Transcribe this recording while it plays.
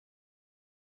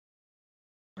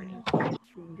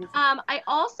I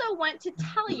also want to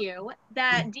tell you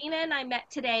that Dina and I met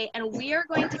today, and we are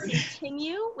going to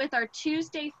continue with our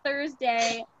Tuesday,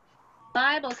 Thursday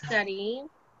Bible study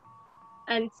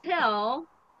until,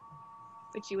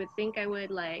 which you would think I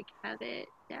would like have it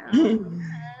down,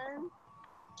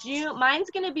 June. Mine's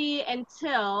going to be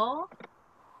until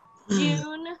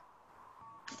June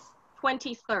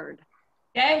 23rd.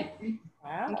 Okay.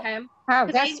 Wow. Okay. Oh,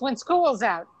 that's when school's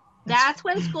out. That's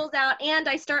when school's out, and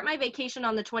I start my vacation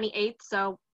on the 28th,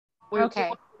 so we're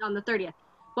okay on the 30th.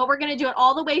 But we're going to do it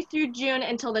all the way through June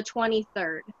until the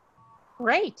 23rd.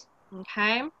 Great.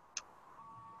 Okay.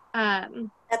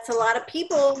 That's a lot of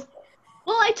people.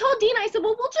 Well, I told Dina, I said,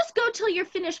 well, we'll just go till you're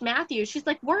finished Matthew. She's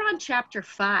like, we're on chapter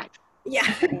 5.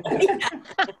 Yeah.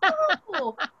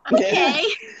 Oh, okay.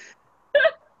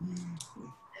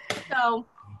 So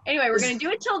anyway, we're going to do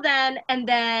it till then, and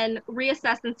then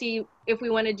reassess and see if we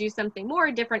want to do something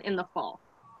more different in the fall.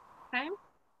 Okay?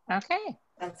 Okay.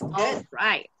 That's good. All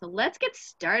right. So let's get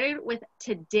started with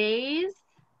today's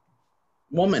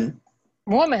woman,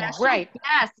 special, right.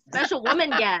 Yes, special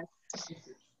woman guest.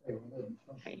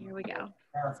 Okay, here we go.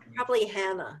 Probably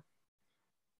Hannah.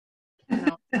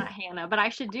 No, not Hannah, but I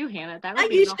should do Hannah. That would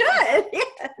be You no should.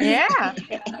 Yeah.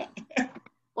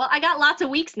 Well, I got lots of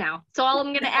weeks now, so I'm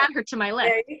going to add her to my list.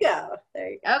 There you go. There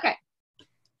you go. Okay.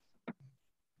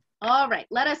 All right,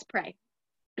 let us pray.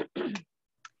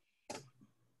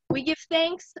 We give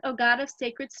thanks, O God of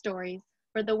sacred stories,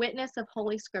 for the witness of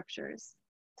holy scriptures.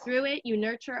 Through it, you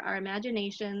nurture our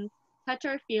imaginations, touch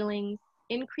our feelings,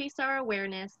 increase our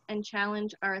awareness, and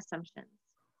challenge our assumptions.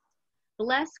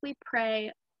 Bless, we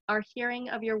pray, our hearing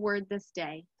of your word this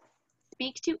day.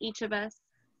 Speak to each of us,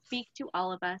 speak to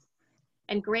all of us,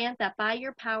 and grant that by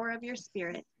your power of your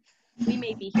Spirit, we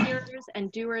may be hearers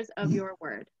and doers of your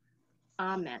word.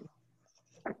 Amen.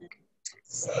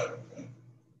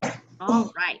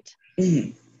 All right.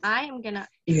 I am gonna.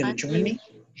 You gonna join me?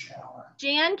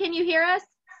 Jan, can you hear us?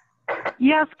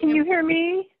 Yes, can you hear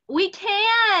me? We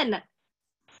can.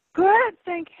 Good,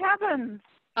 thank heavens.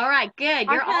 All right, good.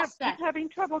 You're all set. I'm having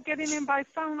trouble getting in by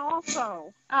phone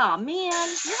also. Oh man,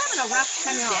 you're having a rough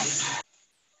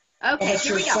time. Okay,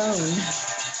 here we go.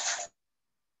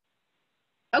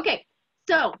 Okay,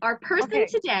 so our person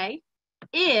today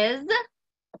is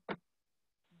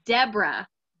Deborah.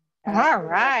 All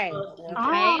right. Okay.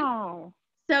 Oh.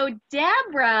 So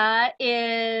Deborah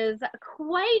is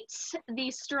quite the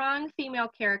strong female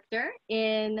character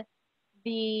in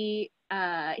the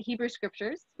Hebrew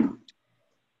scriptures.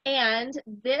 And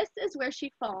this is where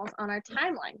she falls on our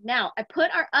timeline. Now, I put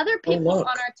our other people on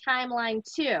our timeline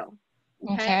too.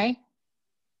 Okay.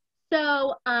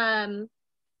 So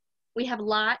we have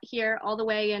Lot here all the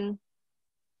way in,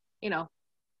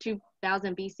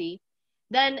 2000 BC.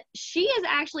 Then she is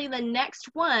actually the next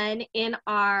one in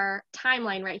our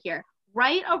timeline right here,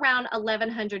 right around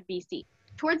 1100 BC,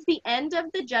 towards the end of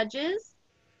the judges.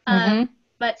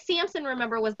 But Samson,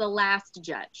 remember, was the last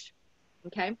judge.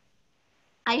 Okay.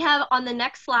 I have on the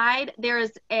next slide,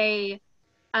 there's a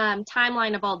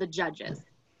timeline of all the judges.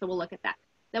 So we'll look at that.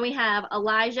 Then we have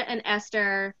Elijah and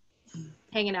Esther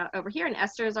hanging out over here, and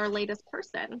Esther is our latest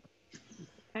person.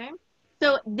 Okay.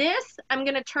 So this, I'm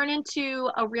going to turn into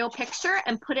a real picture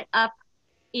and put it up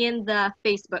in the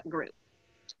Facebook group.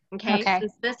 Okay.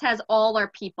 Since this has all our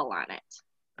people on it.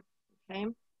 Okay.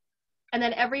 And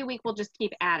then every week we'll just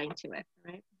keep adding to it,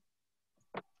 right?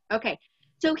 Okay.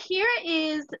 So here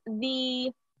is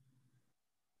the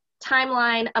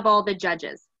timeline of all the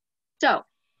judges. So.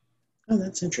 Oh,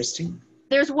 that's interesting.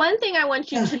 There's one thing I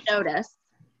want you to notice,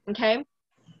 okay?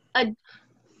 A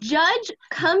judge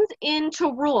comes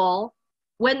into rule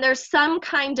when there's some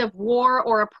kind of war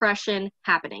or oppression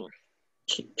happening.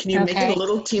 Can you make it a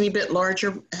little teeny bit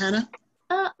larger, Hannah?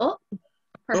 Perhaps.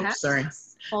 Oops, sorry.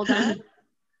 Hold on.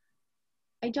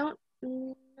 I don't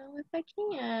know if I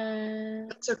can.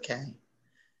 That's okay.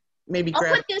 Maybe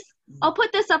I'll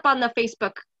put this up on the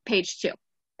Facebook page too.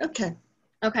 Okay.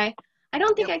 Okay. I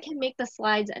don't think I can make the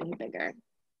slides any bigger.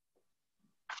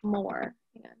 More.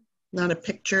 Yeah. Not a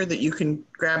picture that you can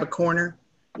grab a corner?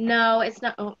 No, it's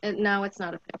not. Oh, no, it's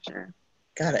not a picture.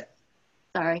 Got it.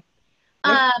 Sorry.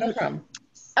 No problem.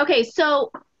 Okay,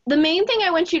 so the main thing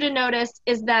I want you to notice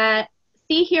is that,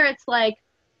 see here, it's like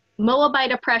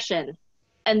Moabite oppression.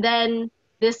 And then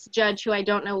this judge, who I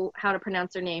don't know how to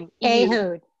pronounce their name.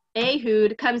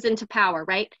 Ehud comes into power,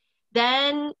 right?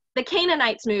 Then the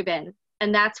Canaanites move in.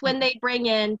 And that's when they bring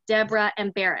in Deborah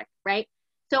and Barak, right?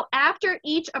 So after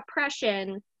each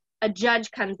oppression, a judge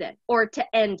comes in, or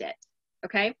to end it,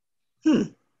 okay?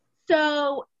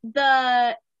 So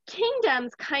the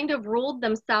kingdoms kind of ruled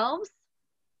themselves,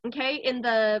 okay,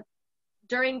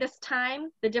 during this time,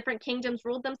 the different kingdoms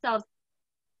ruled themselves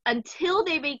until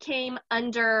they became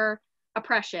under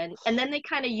oppression, and then they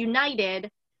kind of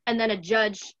united, and then a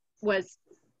judge was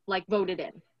like voted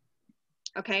in,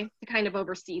 okay, to kind of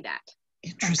oversee that.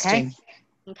 Interesting.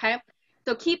 Okay,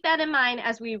 so keep that in mind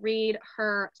as we read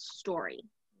her story.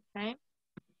 Okay,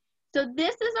 so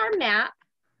this is our map.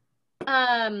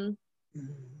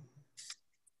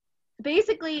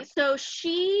 Basically, so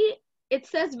it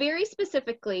says very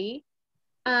specifically,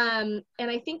 and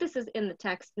I think this is in the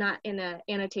text, not in an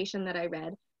annotation that I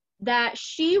read, that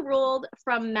she ruled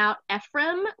from Mount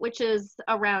Ephraim, which is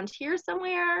around here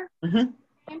somewhere,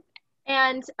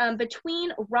 and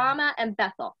between Ramah and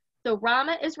Bethel. So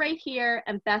Ramah is right here,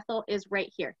 and Bethel is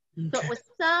right here. So it was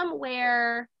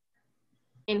somewhere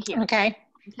in here. Okay.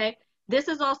 Okay. This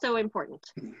is also important.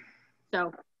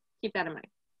 So keep that in mind.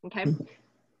 Okay.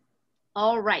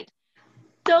 All right.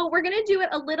 So we're going to do it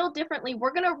a little differently.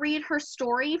 We're going to read her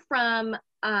story from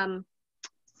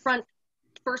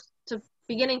first to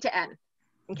beginning to end.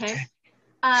 Okay.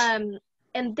 And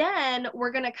then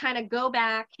we're going to kind of go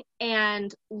back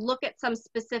and look at some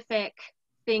specific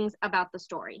things about the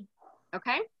story.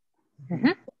 Okay.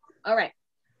 All right.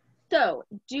 So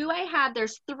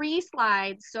there's 3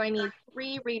 slides. So I need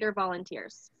 3 reader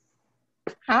volunteers.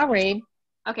 I'll read.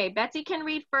 Okay, Betsy can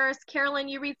read first. Carolyn,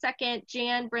 you read second.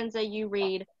 Jan, Brinza, you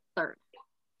read third.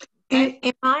 Okay?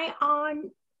 Am I on?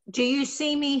 Do you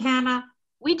see me, Hannah?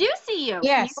 We do see you.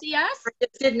 Yes. Can you see us? I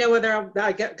just didn't know whether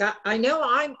I know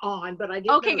I'm on, but I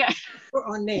didn't Okay, know good. you're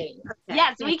on me. Okay.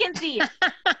 Yes, we can see you.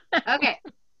 Okay.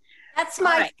 That's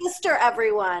my sister,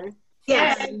 everyone.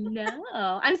 Yes. No,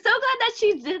 I'm so glad that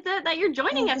she did that you're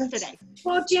joining us today.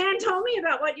 Well, Jan told me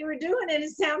about what you were doing, and it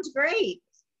sounds great.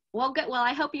 Well, good. Well,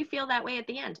 I hope you feel that way at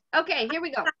the end. Okay, here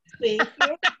we go. Thank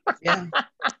you. Yeah.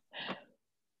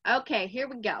 Okay, here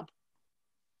we go.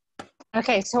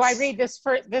 Okay, so I read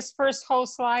this first whole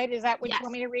slide. Is that what Yes. you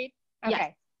want me to read? Yes.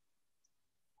 Okay.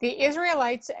 The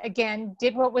Israelites again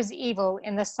did what was evil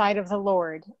in the sight of the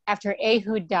Lord after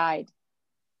Ehud died.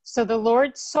 So the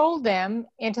Lord sold them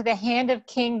into the hand of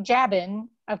King Jabin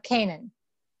of Canaan,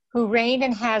 who reigned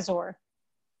in Hazor.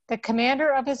 The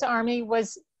commander of his army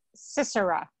was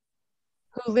Sisera,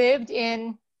 who lived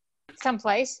in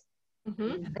someplace.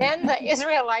 Then the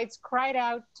Israelites cried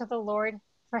out to the Lord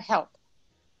for help,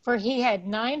 for he had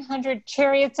 900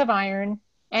 chariots of iron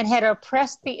and had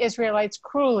oppressed the Israelites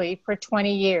cruelly for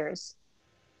 20 years.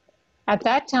 At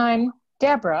that time,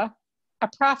 Deborah, a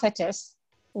prophetess,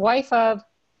 wife of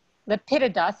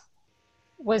Lepidoth,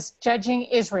 was judging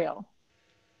Israel.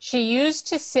 She used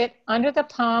to sit under the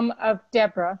palm of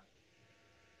Deborah.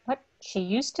 She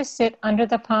used to sit under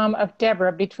the palm of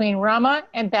Deborah between Ramah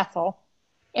and Bethel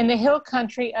in the hill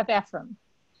country of Ephraim.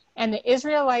 And the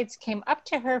Israelites came up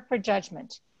to her for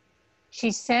judgment.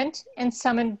 She sent and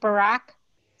summoned Barak,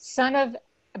 son of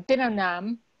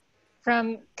Abinoam,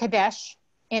 from Kadesh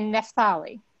in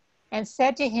Naphtali, and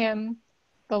said to him,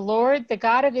 "The Lord, the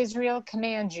God of Israel,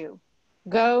 commands you,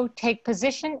 go take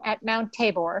position at Mount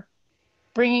Tabor,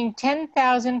 bringing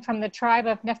 10,000 from the tribe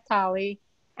of Naphtali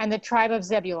and the tribe of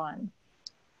Zebulun.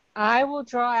 I will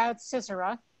draw out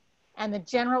Sisera and the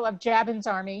general of Jabin's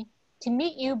army to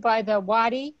meet you by the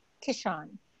Wadi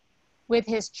Kishon with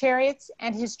his chariots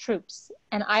and his troops,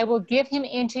 and I will give him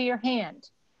into your hand."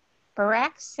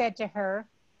 Barak said to her,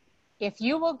 "If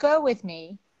you will go with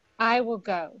me, I will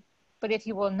go. But if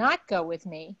you will not go with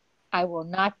me, I will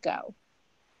not go."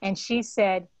 And she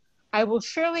said, "I will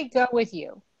surely go with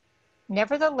you.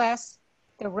 Nevertheless,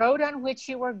 the road on which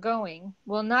you are going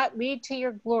will not lead to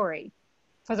your glory,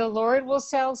 for the Lord will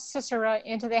sell Sisera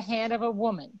into the hand of a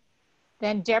woman."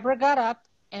 Then Deborah got up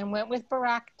and went with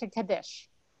Barak to Kadesh.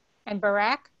 And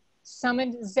Barak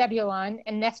summoned Zebulun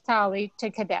and Naphtali to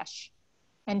Kadesh.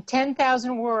 And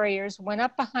 10,000 warriors went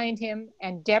up behind him,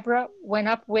 and Deborah went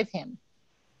up with him.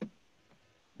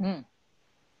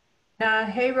 Now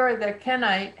Haber the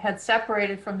Kenite had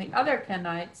separated from the other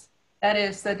Kenites, that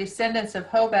is, the descendants of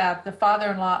Hobab, the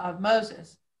father-in-law of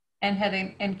Moses, and had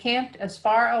encamped as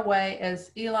far away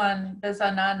as Elon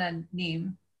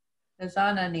Bezananim,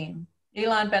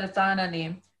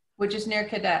 which is near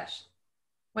Kadesh.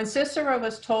 When Sisera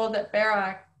was told that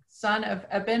Barak, son of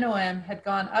Abinoam, had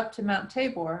gone up to Mount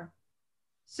Tabor,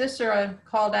 Sisera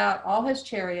called out all his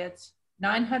chariots,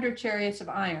 900 chariots of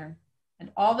iron,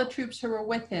 and all the troops who were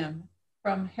with him,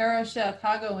 from Harosheth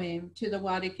Hagoim to the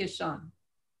Wadi Kishon.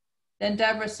 Then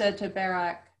Deborah said to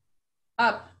Barak,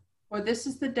 "Up, for this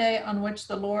is the day on which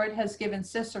the Lord has given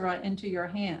Sisera into your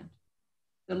hand.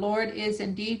 The Lord is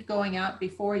indeed going out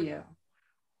before you."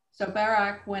 So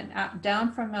Barak went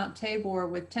down from Mount Tabor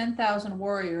with 10,000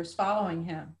 warriors following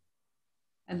him.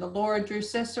 And the Lord drew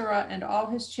Sisera and all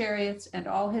his chariots and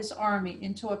all his army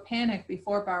into a panic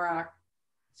before Barak.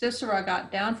 Sisera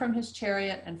got down from his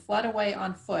chariot and fled away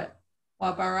on foot,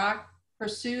 while Barak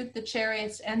pursued the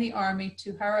chariots and the army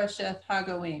to Harosheth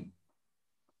Hagoyim.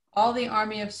 All the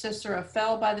army of Sisera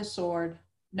fell by the sword.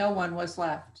 No one was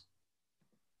left.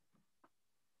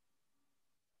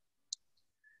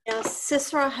 Now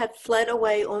Sisera had fled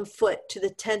away on foot to the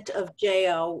tent of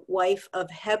Jael, wife of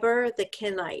Heber the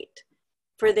Kenite,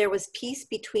 for there was peace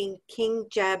between King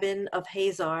Jabin of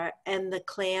Hazor and the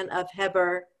clan of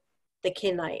Heber the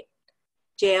Kenite.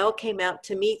 Jael came out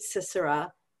to meet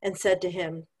Sisera and said to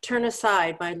him, "Turn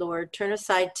aside, my lord, turn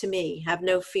aside to me, have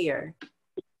no fear."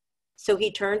 So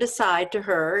he turned aside to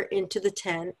her into the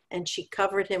tent, and she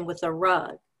covered him with a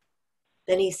rug.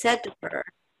 Then he said to her,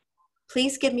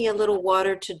 "Please give me a little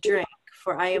water to drink,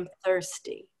 for I am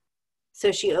thirsty."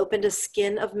 So she opened a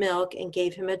skin of milk and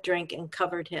gave him a drink and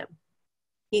covered him.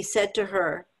 He said to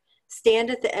her, "Stand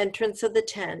at the entrance of the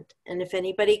tent, and if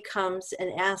anybody comes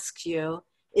and asks you,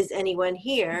 'Is anyone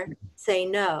here?' say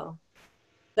no."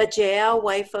 But Jael,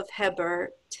 wife of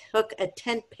Heber, took a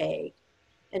tent peg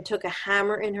and took a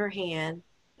hammer in her hand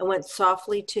and went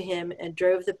softly to him and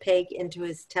drove the peg into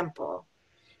his temple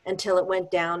until it went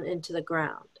down into the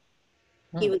ground.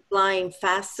 He was lying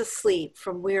fast asleep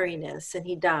from weariness, and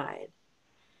he died.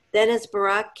 Then as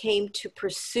Barak came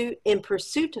in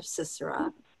pursuit of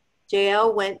Sisera,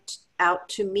 Jael went out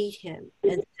to meet him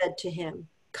and said to him,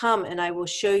 "Come, and I will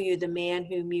show you the man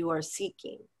whom you are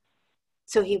seeking."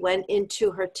 So he went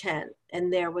into her tent,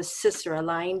 and there was Sisera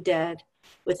lying dead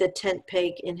with a tent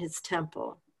peg in his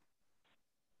temple.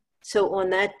 So on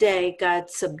that day, God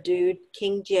subdued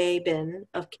King Jabin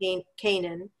of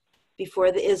Canaan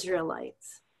before the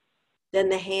Israelites. Then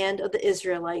the hand of the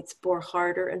Israelites bore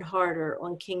harder and harder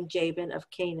on King Jabin of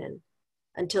Canaan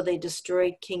until they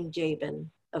destroyed King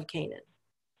Jabin of Canaan.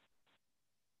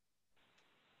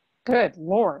 Good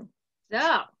Lord.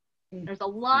 So there's a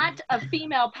lot of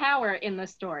female power in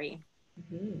this story.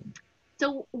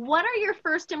 So what are your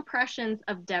first impressions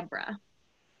of Deborah?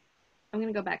 I'm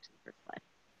going to go back to the first slide.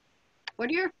 What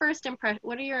are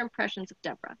your impressions of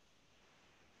Deborah?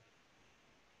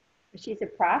 She's a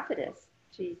prophetess.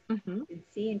 She's Mm-hmm. can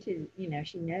see into,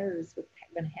 she knows what's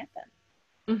going to happen.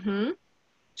 Mm-hmm.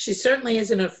 She certainly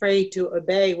isn't afraid to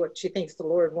obey what she thinks the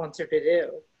Lord wants her to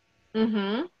do.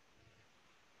 Mm-hmm.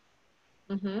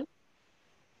 Mm-hmm.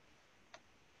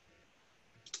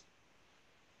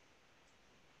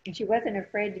 And she wasn't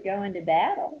afraid to go into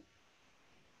battle.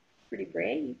 Pretty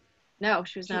brave. No,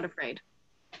 she was not afraid.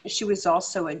 She was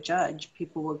also a judge.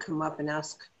 People would come up and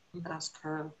ask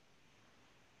her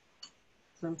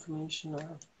for information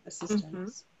or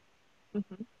assistance.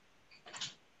 Mm-hmm.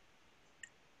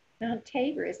 Mount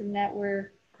Tabor, isn't that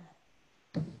where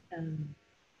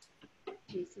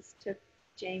Jesus took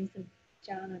James and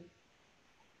John on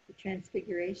the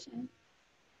Transfiguration?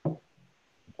 Is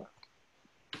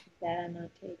that on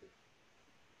Mount Tabor?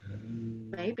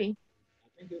 Maybe.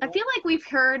 I feel like we've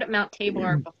heard Mount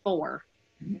Tabor before.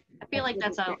 I feel like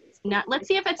that's let's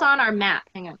see if it's on our map.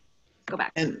 Hang on. Go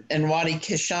back. And Wadi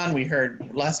Kishan we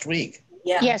heard last week.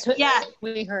 Yeah. Yes,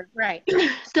 we heard, right.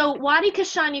 So Wadi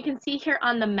Kishan, you can see here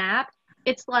on the map,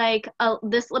 it's like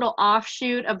this little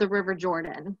offshoot of the River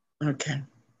Jordan. Okay.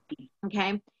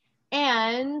 Okay.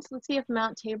 And let's see if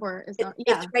Mount Tabor is on.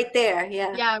 It's right there,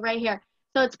 yeah. Yeah, right here.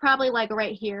 So it's probably like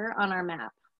right here on our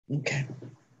map. Okay.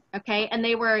 Okay. And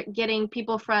they were getting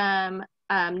people from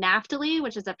Naphtali,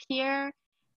 which is up here.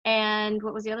 And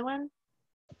what was the other one?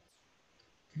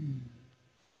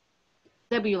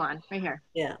 Zebulon, right here.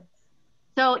 Yeah.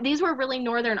 So these were really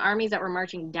northern armies that were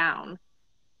marching down,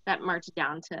 that marched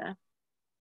down to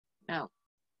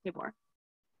Tabor.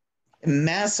 A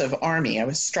massive army. I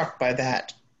was struck by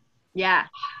that. Yeah.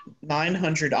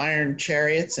 900 iron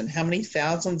chariots and how many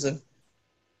thousands of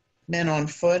men on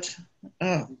foot?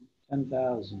 Oh.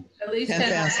 10,000. At least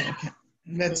 10,000. Okay.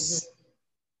 That's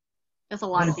a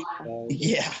lot of people.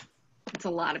 Yeah. It's a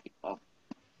lot of people.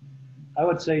 I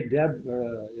would say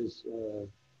Deborah is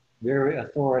very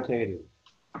authoritative.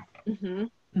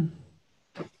 Mm-hmm.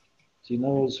 She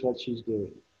knows what she's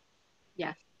doing.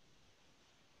 Yes.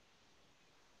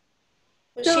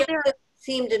 Well, So she also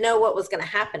seemed to know what was going to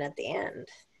happen at the end.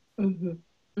 Mm-hmm.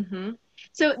 Mm-hmm.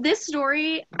 So this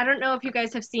story, I don't know if you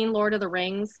guys have seen Lord of the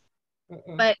Rings,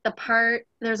 but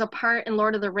there's a part in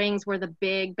Lord of the Rings where the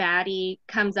big baddie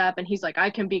comes up and he's like, "I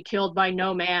can be killed by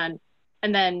no man."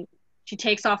 And then she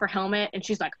takes off her helmet and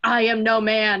she's like, "I am no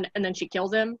man." And then she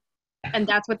kills him. And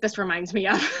that's what this reminds me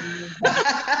of.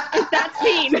 It's that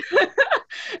scene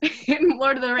in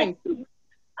Lord of the Rings.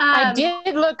 I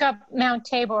did look up Mount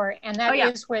Tabor, and that Oh,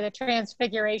 is where the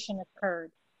transfiguration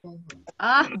occurred.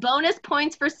 Bonus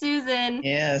points for Susan.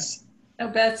 Yes. Oh,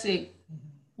 Betsy.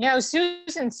 No,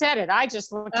 Susan said it. I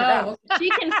just looked it up.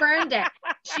 She confirmed it.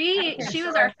 She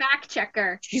was our fact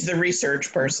checker. She's the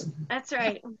research person. That's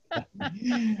right.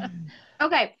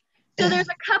 Okay, so there's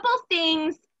a couple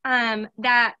things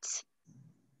that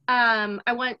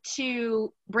I want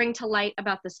to bring to light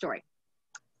about the story.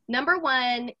 Number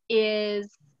one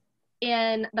is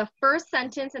in the first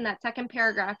sentence in that second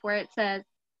paragraph where it says,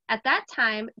 at that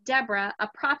time, Deborah, a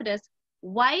prophetess,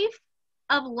 wife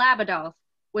of Lapidoth,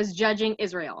 was judging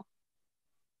Israel.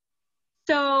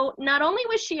 So not only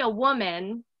was she a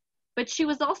woman, but she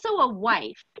was also a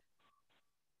wife.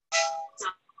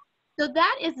 So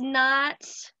that is not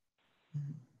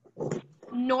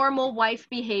normal wife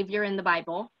behavior in the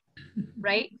Bible,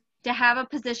 right? To have a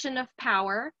position of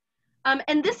power.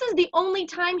 And this is the only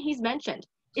time he's mentioned.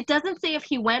 It doesn't say if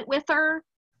he went with her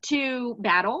to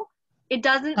battle. It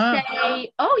doesn't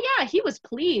say, oh yeah, he was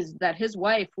pleased that his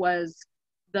wife was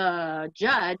the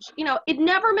judge. You know, it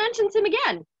never mentions him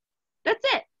again. That's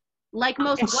it. Like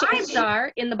most wives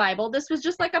are in the Bible, this was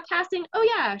just like a passing, oh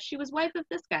yeah, she was wife of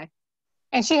this guy.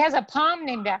 And she has a palm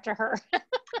named after her.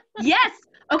 Yes.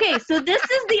 Okay, so this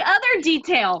is the other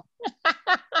detail.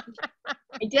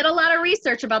 I did a lot of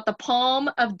research about the palm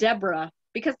of Deborah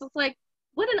because it's like,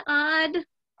 what an odd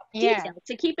detail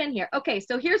to keep in here. Okay,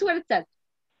 so here's what it says.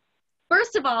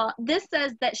 First of all, this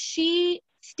says that she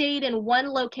stayed in one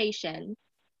location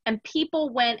and people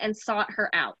went and sought her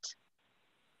out.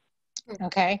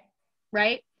 Okay.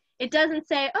 Right? It doesn't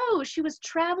say, oh, she was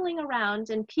traveling around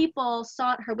and people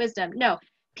sought her wisdom. No,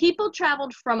 people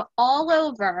traveled from all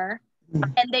over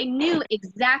and they knew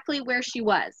exactly where she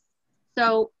was.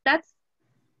 So that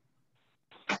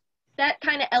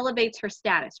kind of elevates her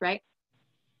status, right?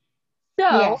 So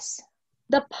yes.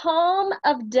 The palm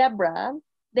of Deborah,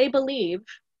 they believe,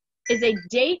 is a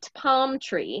date palm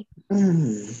tree.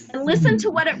 And listen to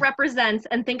what it represents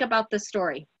and think about this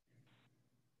story.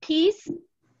 Peace,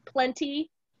 plenty,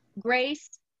 grace,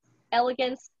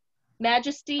 elegance,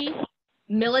 majesty,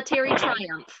 military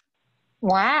triumph.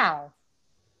 Wow.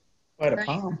 Quite a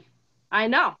palm. I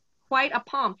know, quite a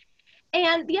palm.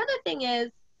 And the other thing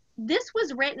is, this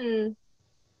was written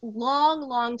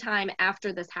long time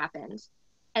after this happened,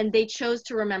 and they chose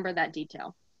to remember that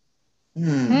detail.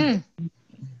 I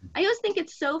always think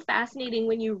it's so fascinating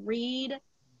when you read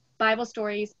Bible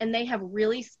stories and they have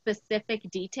really specific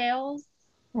details.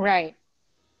 Right.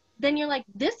 Then you're like,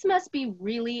 this must be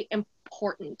really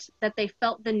important that they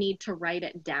felt the need to write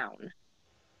it down,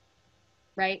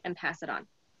 right? And pass it on.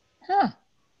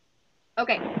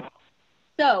 Okay.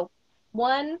 So,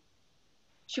 one,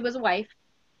 she was a wife.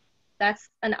 That's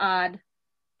an odd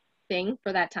thing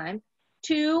for that time.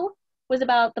 Two was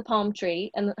about the palm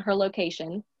tree and her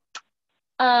location.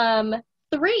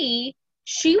 Three,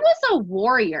 she was a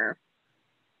warrior,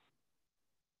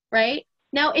 right?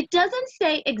 Now, it doesn't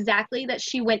say exactly that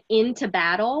she went into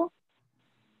battle,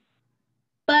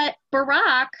 but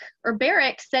Barak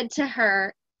said to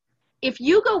her, if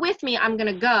you go with me, I'm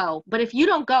going to go. But if you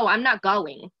don't go, I'm not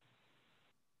going.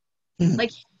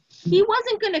 Like, he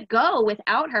wasn't going to go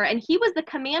without her, and he was the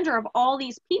commander of all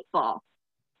these people.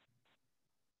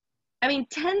 I mean,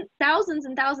 thousands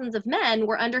and thousands of men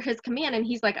were under his command, and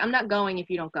he's like, I'm not going if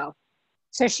you don't go.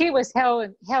 So she was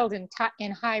held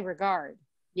in high regard.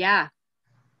 Yeah.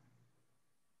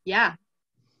 Yeah.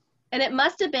 And it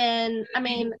must have been, I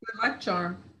mean, good luck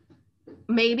charm.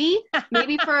 Maybe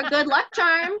for a good luck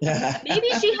charm. Maybe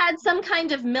she had some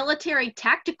kind of military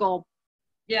tactical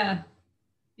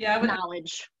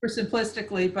knowledge. For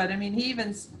simplistically, but I mean,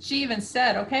 she even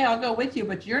said, okay, I'll go with you,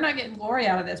 but you're not getting glory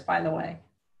out of this, by the way.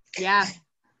 Yeah,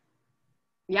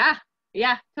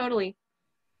 totally.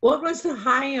 What was the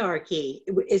hierarchy?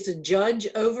 Is a judge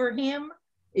over him?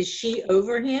 Is she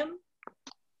over him?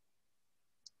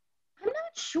 I'm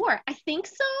not sure. I think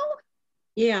so.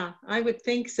 Yeah, I would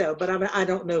think so, but I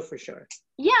don't know for sure.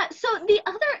 Yeah, so the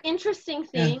other interesting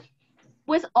thing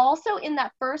was also in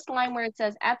that first line where it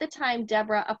says, at the time,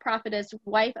 Deborah, a prophetess,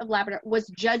 wife of Lapidoth, was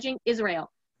judging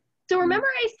Israel. So remember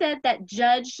I said that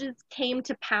judges came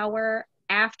to power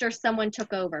after someone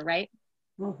took over, right?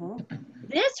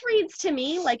 This reads to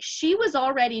me like she was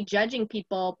already judging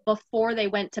people before they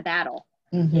went to battle.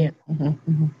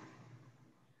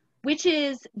 Which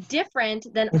is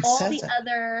different than all the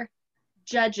other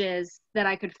judges that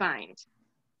I could find.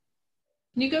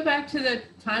 Can you go back to the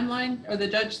timeline or the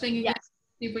judge thing again? Yes.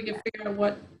 See if we can figure out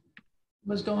what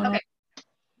was going on.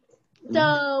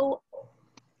 So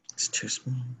it's too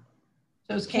small.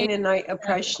 So it's Canaanite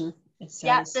oppression. It says.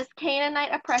 Yeah, this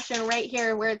Canaanite oppression right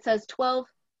here where it says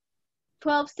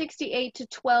 1268 to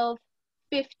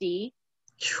 1250,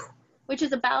 which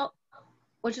is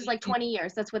like 20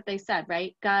 years. That's what they said,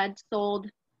 right? God sold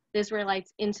the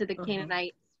Israelites into the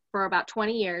Canaanites for about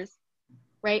 20 years,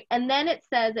 right? And then it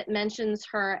says, it mentions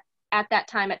her at that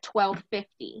time at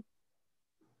 1250.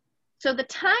 So the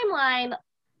timeline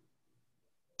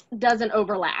doesn't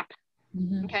overlap,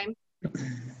 okay?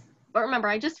 But remember,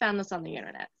 I just found this on the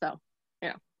internet, so, you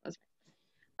know.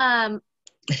 But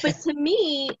to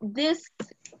me, this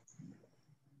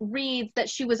reads that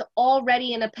she was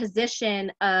already in a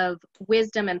position of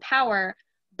wisdom and power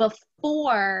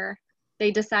before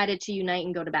they decided to unite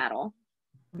and go to battle.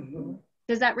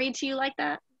 Does that read to you like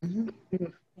that?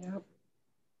 Yep.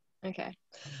 Okay.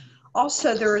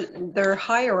 Also, their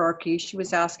hierarchy, she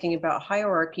was asking about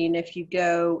hierarchy, and if you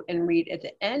go and read at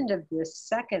the end of this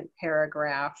second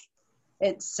paragraph,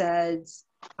 it says,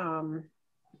 let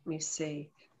me see,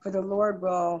 for the Lord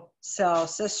will sell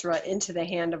Sisera into the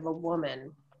hand of a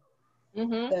woman.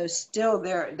 So still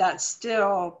there, that's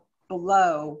still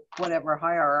below whatever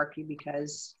hierarchy,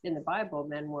 because in the Bible,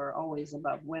 men were always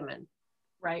above women.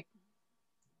 Right.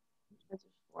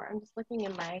 I'm just looking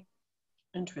in my...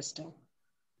 Interesting.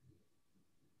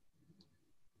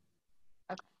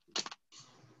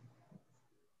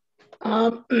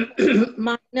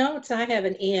 My notes, I have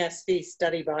an ESV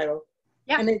study Bible.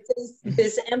 Yeah. And it says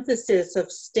this emphasis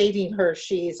of stating her,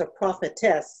 she is a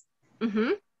prophetess,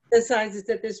 emphasizes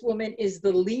that this woman is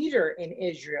the leader in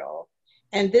Israel.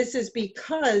 And this is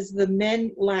because the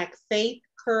men lack faith,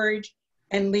 courage,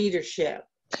 and leadership.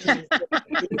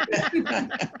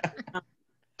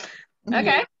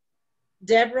 Okay.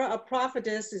 Deborah, a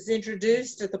prophetess, is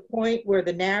introduced at the point where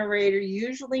the narrator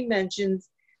usually mentions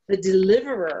the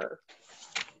deliverer.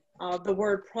 The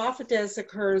word prophetess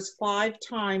occurs 5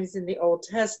 times in the Old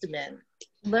Testament.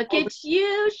 Look at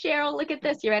you, Cheryl. Look at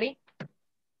this. You ready?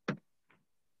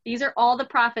 These are all the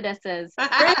prophetesses.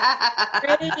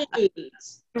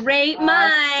 Great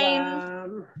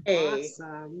minds.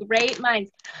 Awesome. Great minds.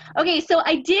 Okay, so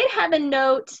I did have a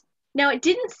note. Now, it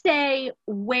didn't say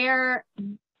where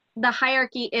the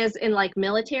hierarchy is in like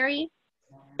military,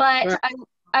 but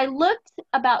I looked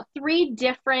about 3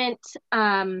 different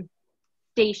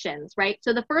stations, right?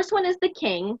 So the first one is the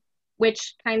king,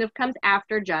 which kind of comes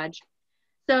after judge.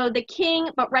 So the king,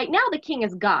 but right now the king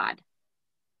is God,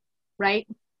 right?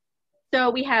 So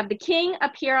we have the king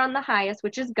up here on the highest,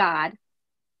 which is God.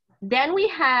 Then we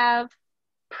have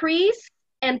priests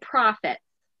and prophets,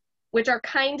 which are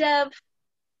kind of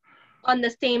on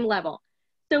the same level.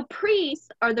 So priests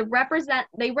are they represent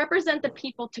the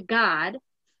people to God,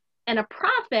 and a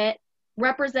prophet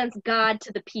represents God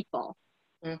to the people.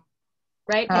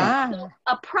 Right? So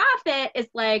a prophet is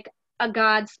like a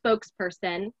God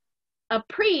spokesperson. A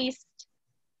priest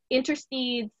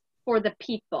intercedes for the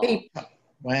people.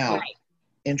 Wow. Right.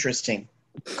 Interesting.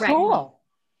 Right. Cool.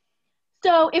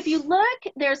 So if you look,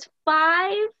 there's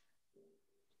five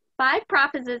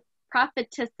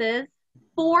prophetesses,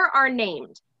 4 are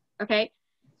named. Okay.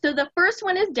 So the first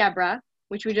one is Deborah,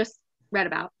 which we just read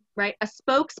about, right? A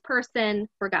spokesperson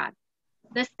for God.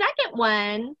 The second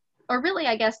one, or really,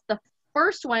 I guess the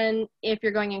first one, if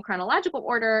you're going in chronological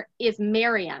order, is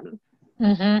Miriam.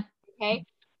 Okay,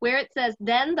 where it says,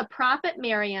 then the prophet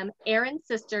Miriam, Aaron's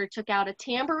sister, took out a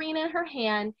tambourine in her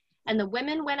hand, and the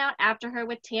women went out after her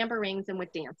with tambourines and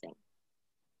with dancing.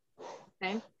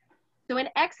 Okay, so in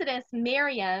Exodus,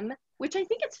 Miriam, which I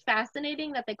think it's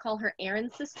fascinating that they call her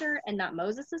Aaron's sister and not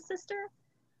Moses' sister.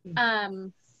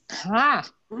 Maybe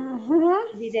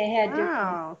they had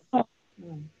different.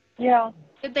 Yeah.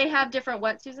 Did they have different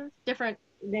what, Susan? Different.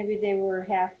 Maybe they were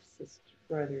half sister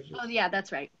brothers. Oh yeah,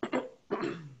 that's right.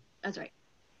 That's right.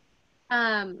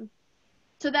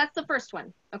 So that's the first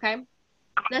one. Okay.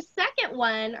 The second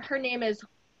one, her name is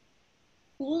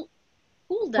Hulda.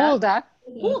 Hulda.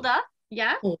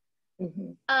 Yeah.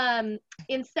 In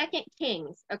 2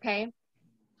 Kings. Okay.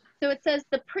 So it says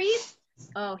the priest.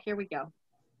 Oh, here we go.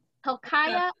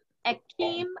 Hilkiah,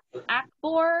 Akim,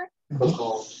 Akbor,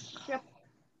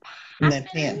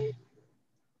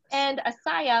 and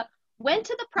Asaiah went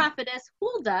to the prophetess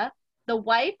Huldah, the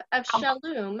wife of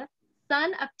Shallum,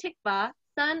 son of Tikvah,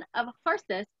 son of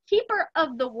Harsis, keeper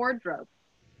of the wardrobe.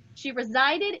 She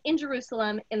resided in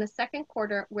Jerusalem in the 2nd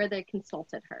quarter where they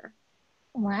consulted her.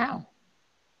 Wow.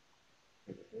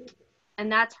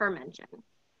 And that's her mention.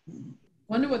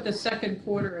 Wonder what the 2nd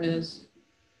quarter is.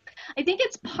 I think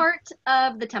it's part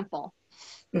of the temple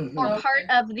or part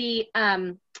of the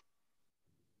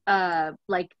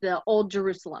like the old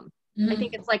Jerusalem. I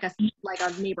think it's like a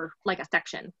neighbor, like a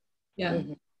section. Yeah.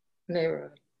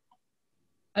 Neighborhood.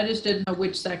 I just didn't know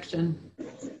which section.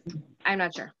 I'm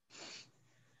not sure.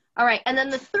 All right, and then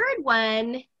the third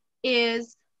one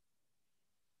is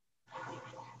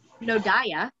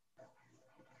Noadiah.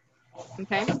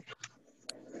 Okay.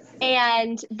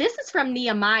 And this is from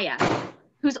Nehemiah,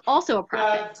 who's also a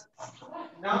prophet.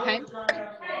 Okay.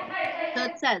 So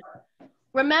it says,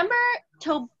 remember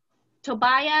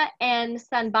Tobiah and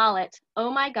Sanballat,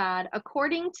 oh my God,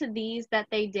 according to these that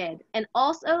they did, and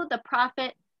also the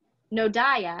prophet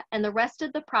Noadiah and the rest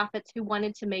of the prophets who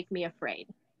wanted to make me afraid.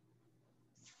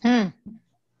 I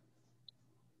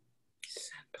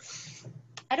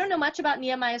don't know much about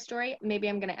Nehemiah's story. Maybe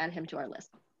I'm going to add him to our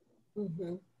list.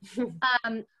 The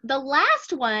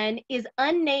last one is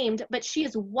unnamed, but she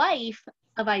is wife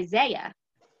of Isaiah.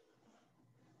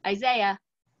 Isaiah,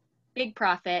 big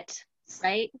prophet,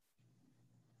 right?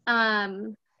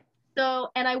 And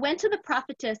I went to the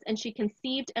prophetess, and she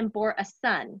conceived and bore a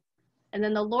son. And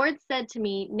then the Lord said to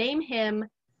me, name him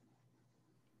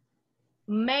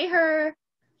Meher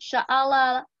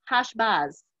Sha'ala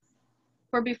Hashbaz,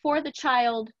 for before the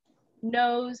child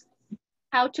knows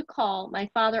how to call my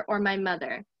father or my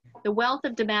mother, the wealth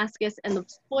of Damascus and the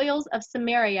spoils of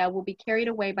Samaria will be carried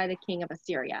away by the king of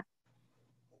Assyria.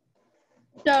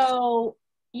 So,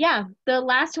 yeah, the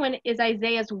last one is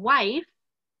Isaiah's wife,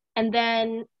 and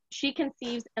then she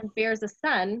conceives and bears a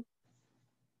son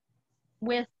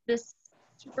with this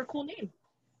super cool name.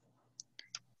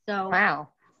 So, wow.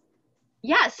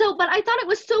 Yeah, so, but I thought it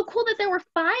was so cool that there were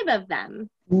 5 of them.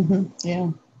 Yeah.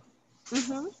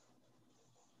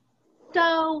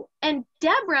 So, and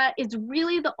Deborah is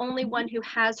really the only one who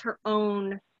has her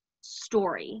own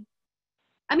story.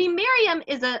 I mean, Miriam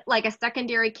is a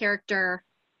secondary character.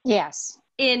 Yes.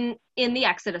 In the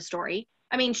Exodus story.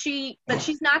 I mean, but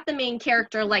she's not the main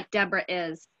character like Deborah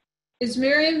is. Is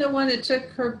Miriam the one that took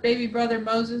her baby brother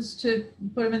Moses to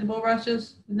put him in the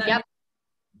bulrushes? Yep.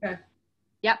 Okay.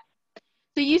 Yep.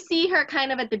 So you see her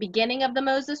kind of at the beginning of the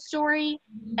Moses story,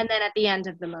 and then at the end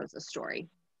of the Moses story.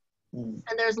 And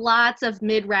there's lots of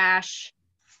midrash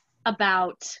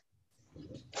about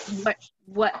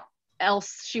what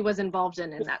else she was involved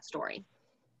in that story.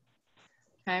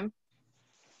 Okay.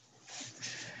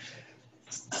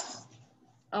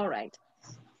 All right.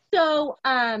 So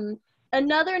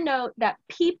another note that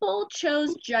people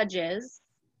chose judges,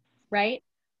 right?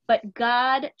 But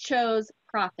God chose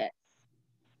prophets.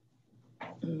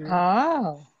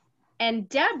 Oh. And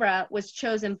Deborah was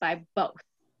chosen by both.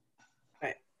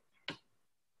 Right.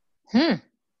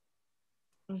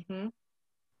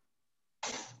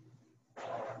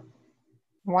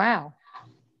 Wow.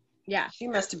 Yeah. She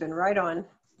must have been right on.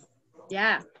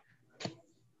 Yeah.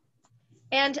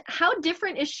 And how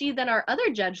different is she than our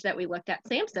other judge that we looked at,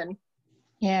 Samson?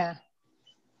 Yeah.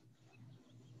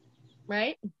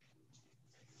 Right?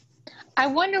 I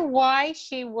wonder why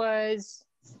she was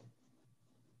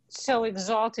so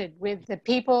exalted with the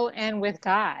people and with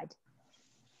God.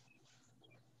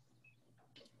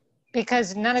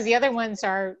 Because none of the other ones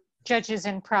are judges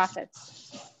and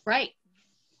prophets. Right.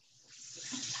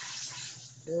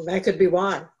 Well, that could be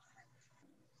why.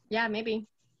 Yeah, maybe.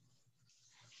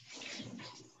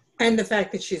 And the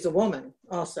fact that she's a woman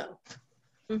also.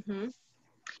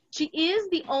 She is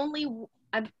the only,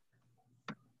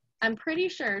 I'm pretty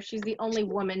sure she's the only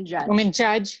woman judge. Woman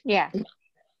judge, yeah.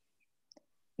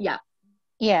 Yeah.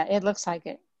 Yeah, it looks like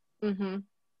it.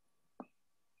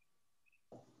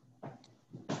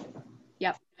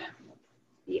 Yep.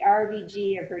 The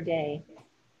RBG of her day.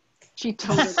 She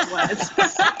totally was.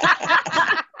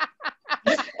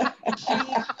 She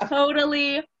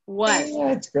totally was.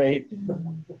 Yeah, it's great.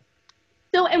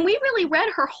 So, and we really read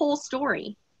her whole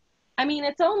story. I mean,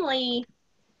 it's only,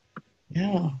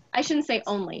 I shouldn't say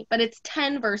only, but it's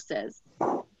 10 verses.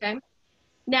 Okay.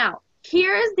 Now,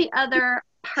 here's the other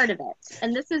part of it.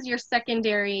 And this is your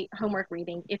secondary homework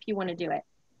reading if you want to do it.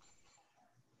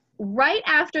 Right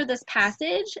after this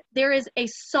passage, there is a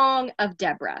song of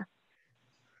Deborah.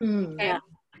 Okay?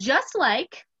 Just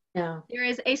like there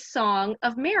is a song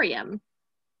of Miriam,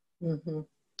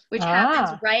 which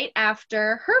happens right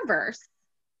after her verse,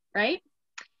 right?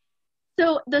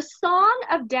 So the song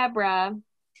of Deborah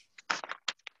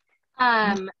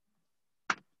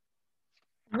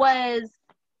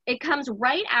it comes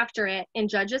right after it in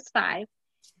Judges 5,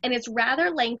 and it's rather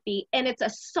lengthy, and it's a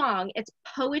song. It's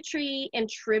poetry and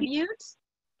tribute.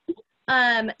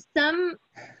 There's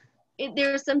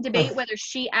some debate whether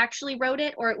she actually wrote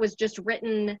it or it was just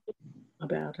written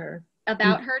about her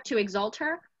to exalt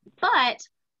her. But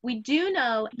we do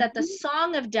know that the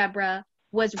Song of Deborah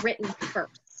was written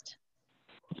first.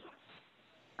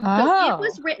 Oh. So it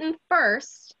was written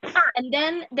first, and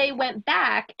then they went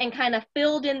back and kind of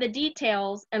filled in the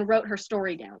details and wrote her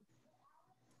story down.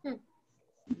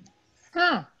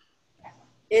 Huh.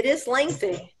 It is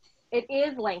lengthy. It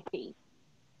is lengthy.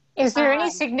 Is there any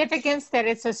significance that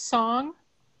it's a song?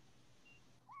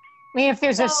 I mean, if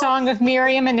there's a song of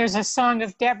Miriam and there's a song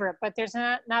of Deborah, but there's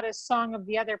not a song of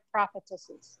the other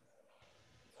prophetesses.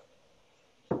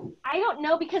 I don't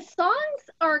know, because songs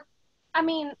are, I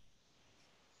mean,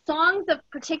 songs of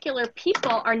particular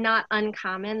people are not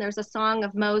uncommon. There's a song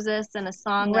of Moses and a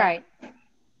song right. of,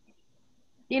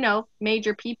 you know,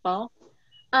 major people.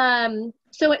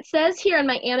 So it says here in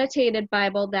my annotated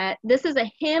Bible that this is a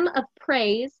hymn of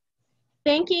praise,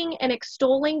 thanking and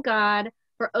extolling God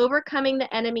for overcoming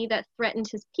the enemy that threatened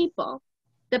his people.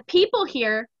 The people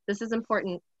here, this is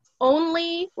important,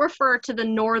 only refer to the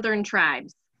northern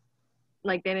tribes.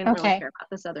 Like they didn't really care about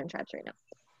the southern tribes right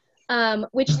now.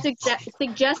 Which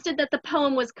suggested that the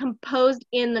poem was composed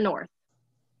in the north.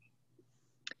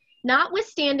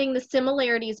 Notwithstanding the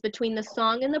similarities between the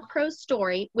song and the prose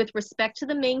story with respect to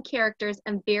the main characters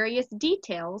and various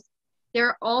details, there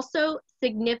are also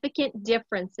significant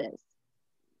differences,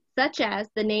 such as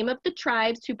the name of the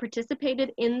tribes who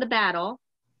participated in the battle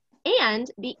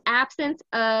and the absence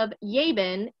of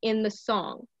Jabin in the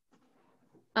song.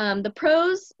 The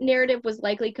prose narrative was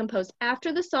likely composed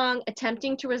after the song,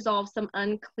 attempting to resolve some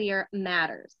unclear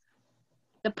matters.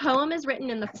 The poem is written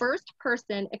in the first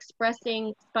person,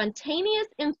 expressing spontaneous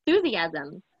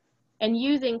enthusiasm and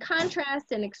using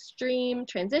contrast and extreme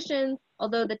transitions.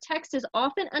 Although the text is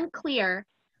often unclear,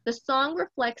 the song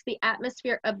reflects the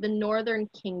atmosphere of the northern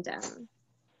kingdom.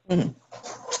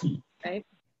 Right?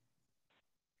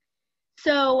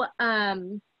 So,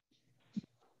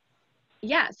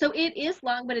 yeah, so it is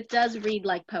long, but it does read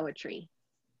like poetry.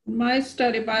 My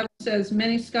study Bible says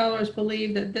many scholars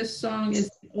believe that this song is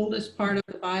the oldest part of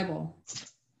the Bible.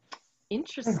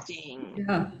 Interesting.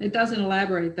 Yeah, it doesn't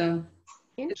elaborate though.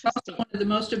 Interesting. It's also one of the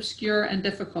most obscure and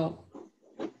difficult.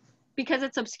 Because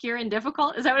it's obscure and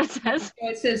difficult? Is that what it says?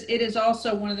 It says it is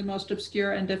also one of the most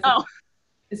obscure and difficult. Oh.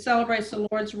 It celebrates the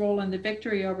Lord's role in the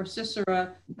victory over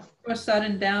Sisera, a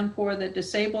sudden downpour that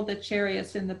disabled the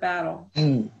chariots in the battle.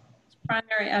 Its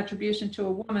primary attribution to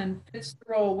a woman fits the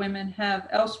role women have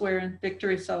elsewhere in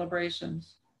victory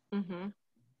celebrations. The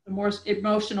more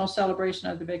emotional celebration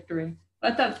of the victory.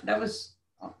 I thought that was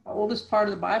the oldest part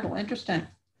of the Bible. Interesting.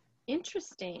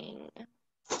 Interesting.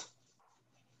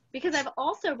 Because I've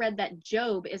also read that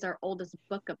Job is our oldest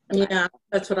book of the Bible. Yeah,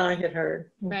 that's what I had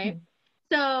heard. Right?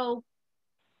 So,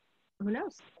 who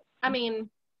knows? I mean,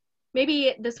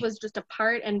 maybe this was just a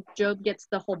part and Job gets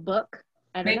the whole book.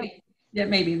 I don't know. Yeah,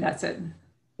 maybe that's it.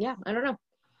 Yeah, I don't know.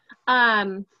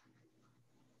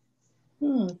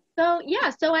 So, yeah,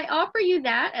 so I offer you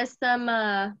that as some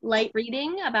light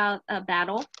reading about a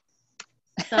battle.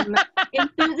 Some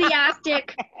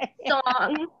enthusiastic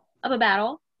song of a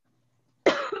battle.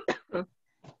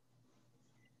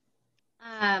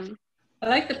 I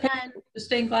like the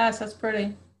stained glass. That's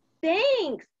pretty.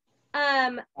 Thanks.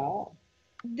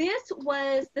 This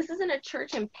is in a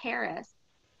church in Paris,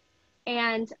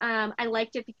 and I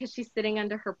liked it because she's sitting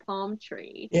under her palm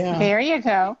tree. Yeah. There you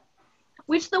go.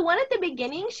 Which the one at the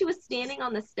beginning, she was standing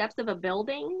on the steps of a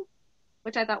building,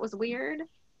 which I thought was weird.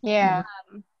 Yeah.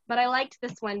 But I liked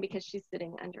this one because she's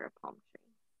sitting under a palm tree.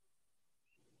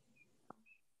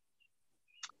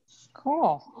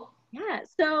 Cool. Yeah.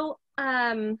 So,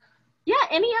 yeah.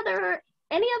 Any other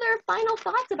final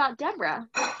thoughts about Deborah?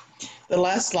 The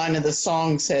last line of the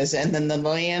song says, "And then the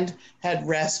land had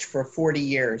rest for 40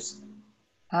 years."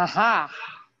 Aha.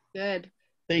 Good.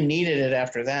 They needed it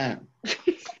after that.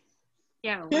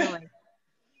 Yeah, really.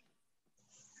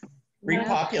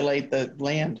 Repopulate the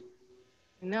land.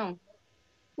 No.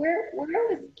 Where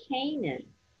was Canaan?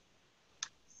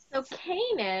 So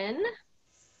Canaan,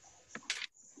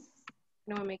 I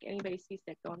don't want to make anybody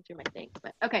seasick going through my thing,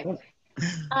 but okay.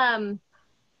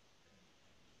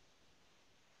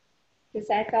 Because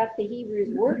I thought the Hebrews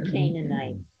were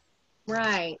Canaanites.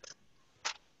 Right.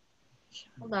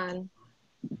 Hold on.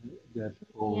 That's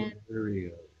old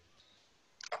area.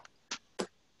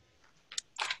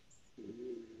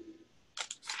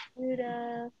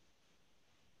 Judah.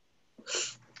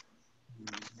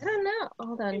 I don't know.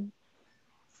 Hold on.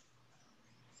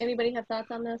 Anybody have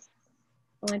thoughts on this?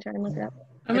 While I try and look it up.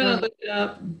 I'm going to look it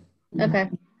up. Okay.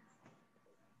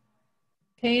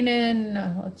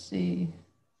 Canaan, let's see.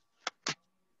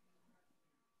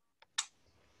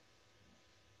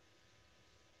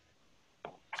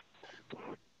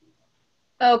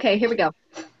 Okay, here we go.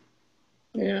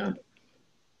 Yeah.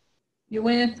 You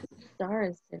win.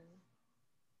 Stars.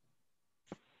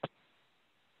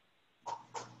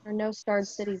 There are no starred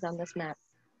cities on this map.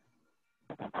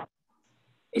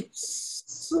 It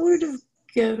sort of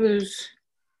goes.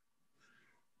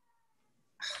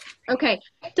 Okay,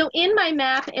 so in my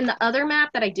map, in the other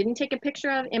map that I didn't take a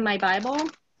picture of in my Bible,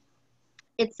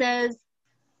 it says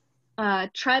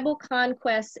tribal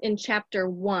conquests in chapter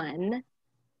 1.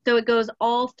 So it goes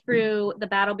all through the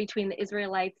battle between the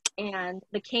Israelites and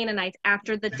the Canaanites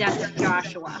after the death of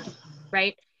Joshua,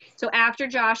 right? So after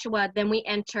Joshua, then we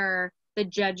enter the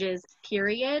Judges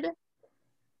period.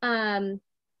 And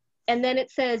then it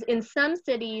says in some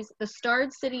cities, the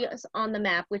starred cities on the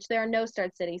map, which there are no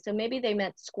starred cities, so maybe they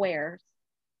meant squares.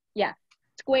 Yeah,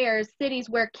 squares, cities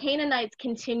where Canaanites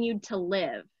continued to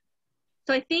live.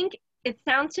 So I think it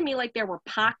sounds to me like there were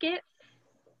pockets.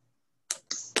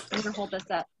 I'm gonna hold this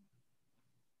up.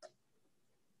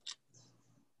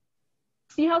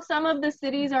 See how some of the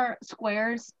cities are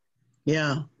squares?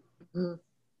 Yeah. So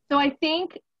I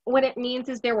think what it means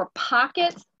is there were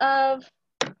pockets of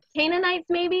Canaanites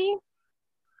maybe.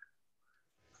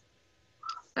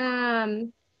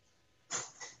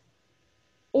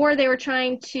 Or they were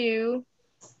trying to,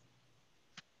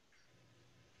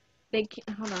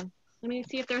 hold on. Let me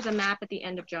see if there's a map at the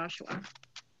end of Joshua.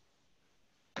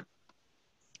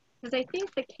 Because I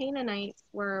think the Canaanites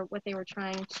were what they were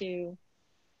trying to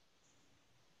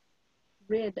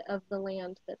rid of the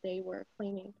land that they were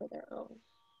claiming for their own.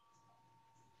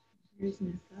 There's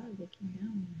no God that came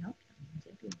down and helped them.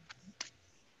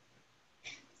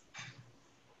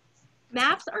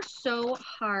 Maps are so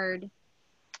hard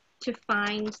to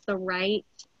find the right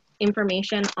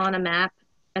information on a map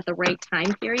at the right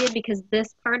time period because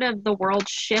this part of the world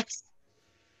shifts,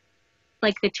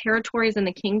 like the territories and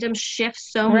the kingdoms shift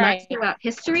so much throughout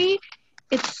history.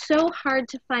 It's so hard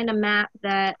to find a map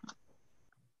that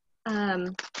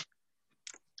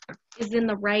is in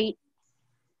the right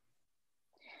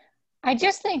I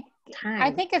just think time.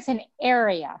 I think it's an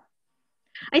area.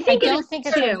 I don't think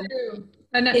it's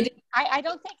I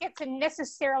don't think it's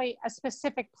necessarily a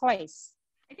specific place.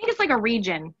 I think it's like a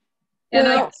region. And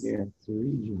yeah, it's a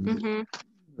region. Mm-hmm.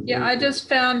 Yeah, I just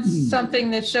found something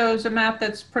that shows a map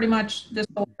that's pretty much this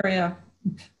whole area.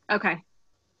 Okay.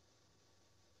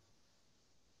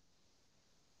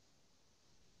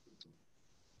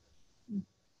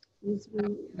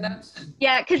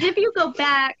 Yeah, because if you go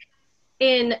back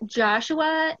in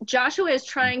Joshua, Joshua is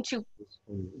trying to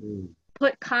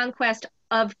put conquest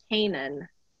of Canaan,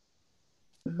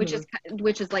 which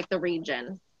is like the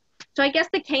region. So I guess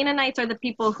the Canaanites are the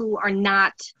people who are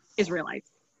not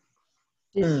Israelites.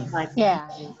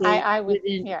 I would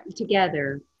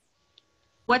together.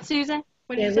 What, Susan?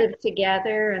 What did They you say? lived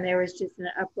together and there was just an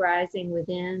uprising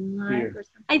within life or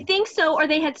something. I think so, or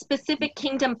they had specific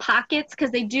kingdom pockets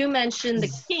because they do mention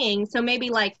the king. So maybe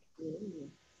like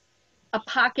a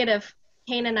pocket of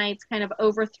Canaanites kind of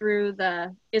overthrew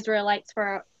the Israelites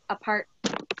for a part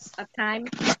of time.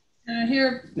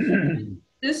 Here,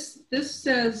 this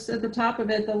says at the top of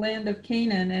it, the land of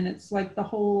Canaan, and it's like the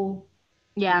whole.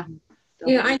 Yeah.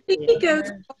 Yeah, I think it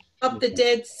goes up the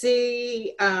Dead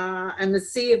Sea and the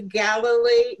Sea of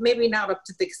Galilee, maybe not up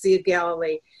to the Sea of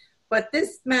Galilee, but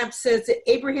this map says that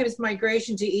Abraham's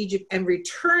migration to Egypt and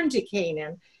return to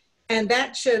Canaan, and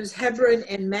that shows Hebron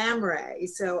and Mamre,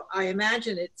 so I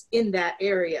imagine it's in that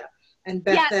area, and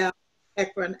Bethel,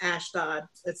 Ekron, Ashdod,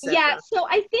 etc. Yeah, so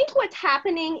I think what's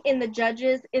happening in the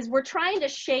Judges is we're trying to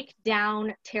shake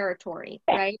down territory,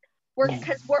 right?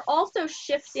 Because we're also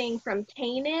shifting from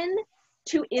Canaan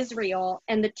to Israel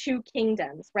and the two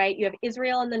kingdoms, right? You have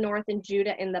Israel in the north and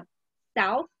Judah in the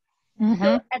south.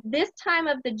 So at this time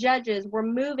of the Judges, we're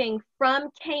moving from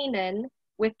Canaan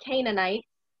with Canaanites,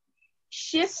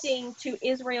 shifting to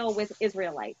Israel with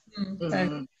Israelites.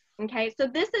 Okay, so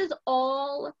this is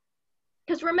all,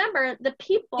 because remember, the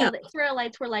people, the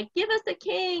Israelites were like, give us a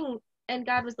king. And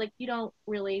God was like, you don't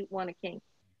really want a king.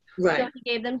 Right. So he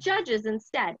gave them judges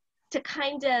instead to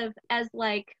kind of as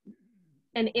like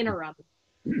an interim.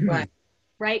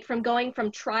 Right? From going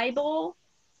from tribal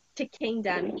to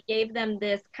kingdom, he gave them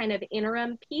this kind of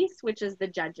interim piece, which is the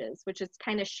judges, which is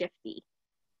kind of shifty.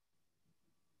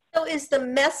 So is the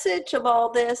message of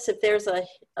all this, if there's a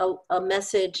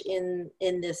message in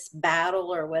this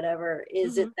battle or whatever,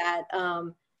 is it that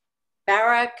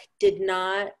Barak did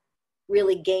not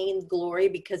really gain glory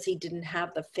because he didn't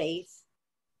have the faith?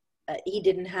 He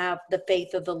didn't have the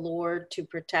faith of the Lord to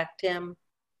protect him,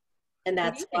 and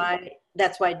that's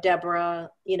why Deborah,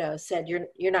 said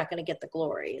you're not going to get the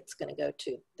glory. It's going to go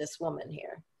to this woman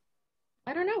here.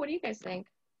 I don't know. What do you guys think?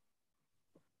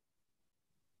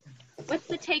 What's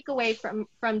the takeaway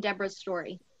from Deborah's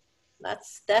story?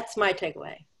 That's my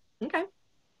takeaway. Okay.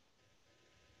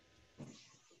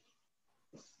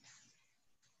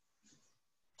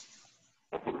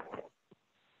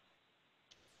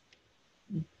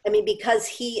 mean, because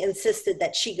he insisted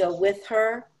that she go with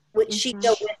her, would she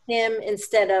go with him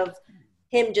instead of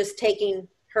him just taking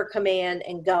her command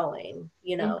and going?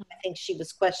 You know, I think she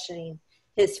was questioning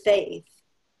his faith.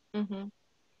 So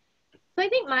I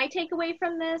think my takeaway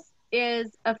from this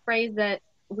is a phrase that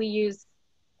we use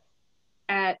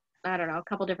at, I don't know, a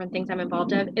couple different things I'm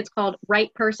involved in. It's called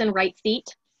right person, right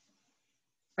seat.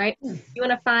 Right? You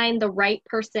want to find the right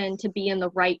person to be in the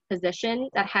right position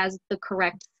that has the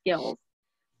correct skills.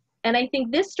 And I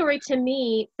think this story to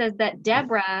me says that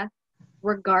Deborah,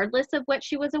 regardless of what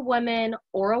she was, a woman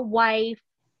or a wife,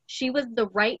 she was the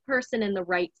right person in the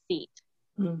right seat.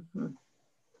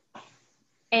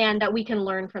 And that we can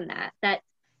learn from that. That,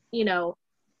 you know,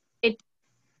 it,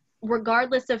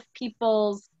 regardless of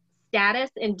people's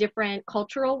status in different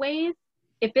cultural ways,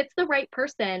 if it's the right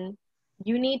person,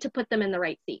 you need to put them in the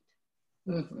right seat.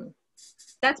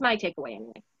 That's my takeaway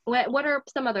anyway. What are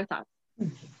some other thoughts?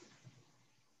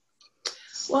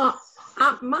 Well,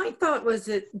 my thought was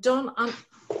that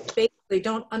basically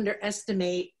don't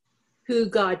underestimate who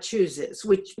God chooses,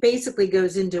 which basically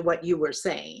goes into what you were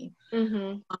saying.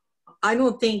 I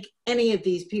don't think any of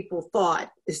these people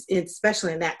thought,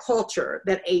 especially in that culture,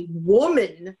 that a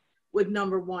woman would,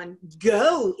 number one,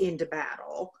 go into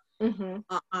battle.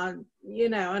 You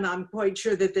know, and I'm quite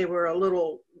sure that they were a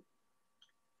little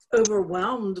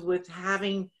overwhelmed with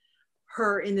having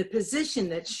her in the position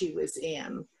that she was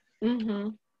in.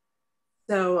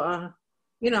 So,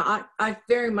 you know, I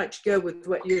very much go with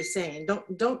what you're saying.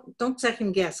 Don't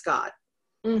second guess God.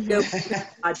 Go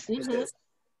with God chooses.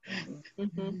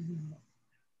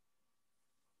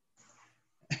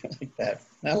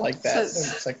 I like that.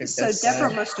 So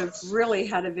Deborah must have really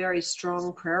had a very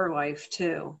strong prayer life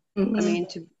too. I mean,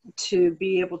 to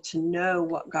be able to know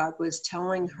what God was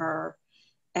telling her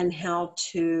and how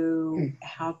to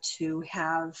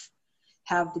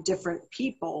have the different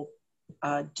people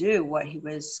do what he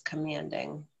was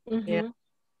commanding. Yeah.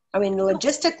 I mean,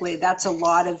 logistically, that's a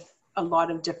lot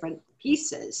of different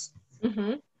pieces.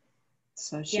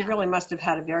 So she really must have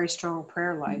had a very strong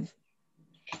prayer life.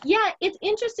 Yeah, it's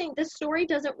interesting. This story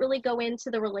doesn't really go into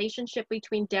the relationship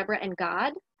between Deborah and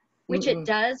God, which it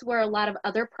does where a lot of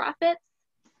other prophets,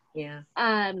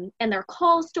 and their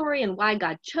call story and why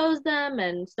God chose them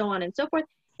and so on and so forth.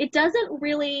 It doesn't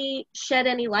really shed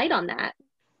any light on that.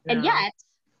 And yet,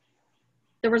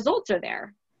 the results are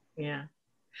there. Yeah.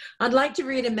 I'd like to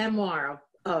read a memoir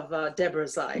of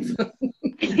Deborah's life.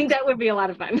 I think that would be a lot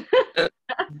of fun.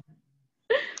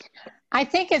 I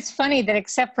think it's funny that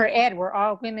except for Ed, we're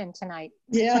all women tonight.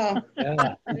 Yeah.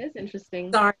 That is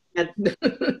interesting. Sorry, Ed.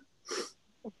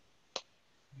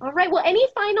 All right. Well, any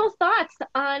final thoughts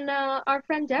on our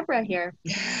friend Deborah here?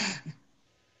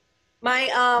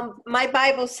 My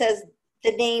Bible says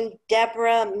the name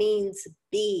Deborah means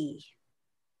bee.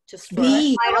 Just for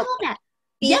Bee. I love that.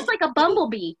 Yes, like a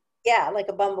bumblebee. Yeah, like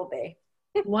a bumblebee.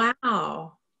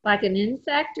 Wow. Like an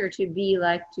insect, or to be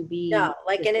like to be? No,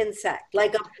 like an insect,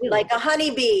 like a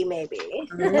honeybee, maybe.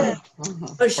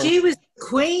 Oh, she was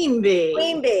queen bee.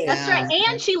 Queen bee. That's right.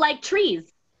 And she liked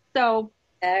trees. So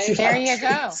there you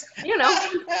go. You know.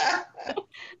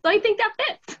 So I think that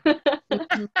fits.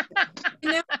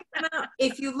 You know,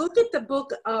 if you look at the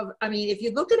book of, if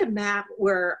you look at a map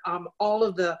where all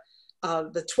of the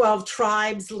 12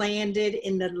 tribes landed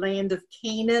in the land of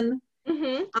Canaan,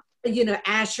 you know,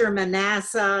 Asher,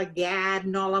 Manasseh, Gad,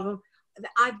 and all of them,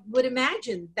 I would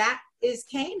imagine that is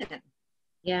Canaan.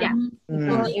 Yeah.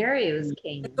 The whole area was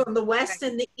Canaan. It's on the west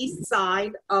and the east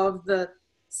side of the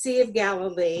Sea of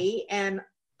Galilee and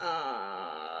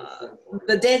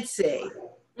the Dead Sea.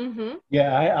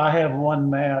 Yeah, I have one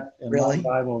map in my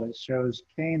Bible that shows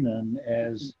Canaan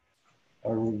as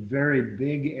a very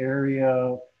big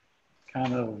area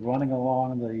kind of running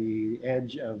along the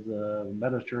edge of the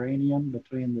Mediterranean,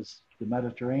 between the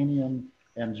Mediterranean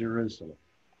and Jerusalem.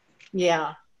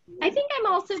 Yeah. I think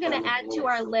I'm also going to add to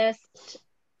our list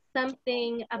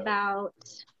something about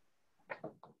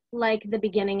like the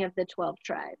beginning of the 12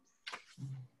 tribes.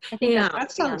 I think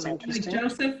that sounds interesting.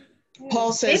 Joseph?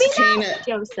 Paul says maybe Canaan. not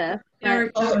Joseph.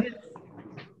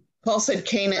 Paul said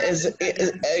Canaan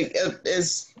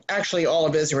is actually all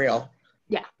of Israel.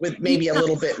 Yeah. With maybe a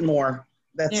little bit more.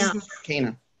 That's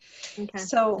Canaan. Okay.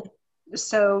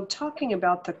 So talking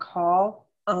about the call,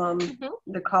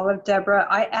 the call of Deborah,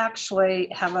 I actually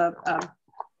have a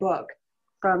book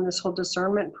from this whole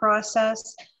discernment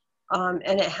process, and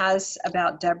it has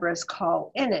about Deborah's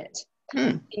call in it.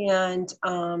 And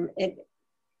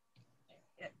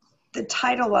the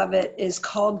title of it is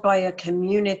Called by a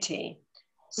Community.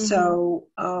 So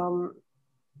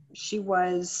she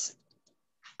was,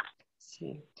 let's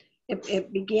see,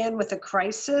 It began with a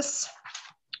crisis,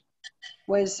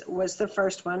 was the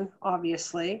first one,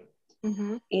 obviously.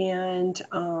 Mm-hmm. And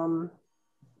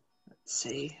let's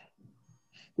see.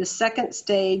 The second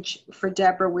stage for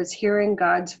Deborah was hearing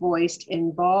God's voice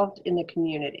involved in the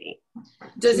community.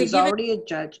 Does She it was give already a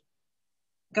judge.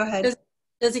 Go ahead.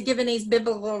 does it give any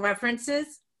biblical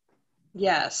references?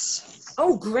 Yes.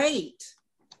 Oh, great.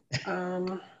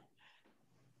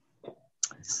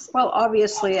 Well,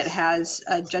 obviously it has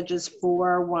Judges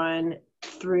 4:1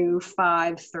 through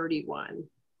 5:31.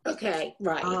 Okay,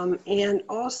 right. And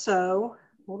also,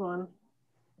 hold on.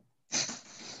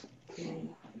 We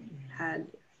had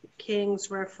King's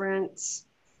reference,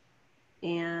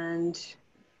 and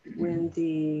when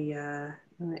the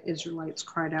Israelites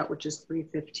cried out, which is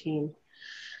 3:15.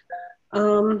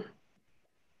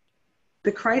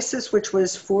 The crisis, which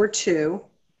was 4:2.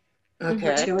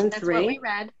 Okay. 2 and 3. That's what we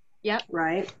read. Yep.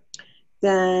 Right.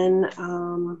 Then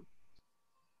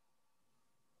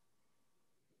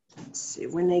let's see,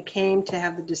 when they came to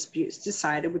have the disputes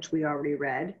decided, which we already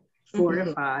read, 4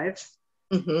 to 5.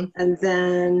 Mm-hmm. And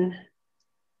then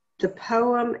the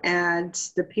poem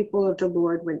adds, the people of the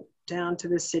Lord went down to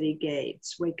the city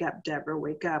gates. Wake up, Deborah,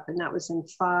 wake up. And that was in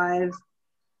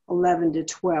 5:11 to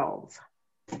 12.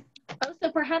 Oh,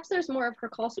 so perhaps there's more of her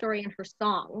call story in her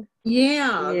song.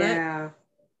 Yeah. Yeah.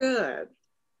 Good.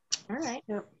 All right.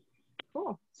 Yep.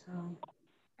 Cool. So,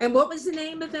 And what was the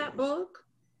name of that book?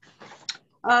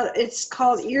 it's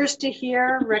called Ears to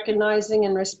Hear, Recognizing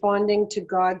and Responding to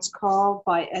God's Call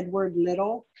by Edward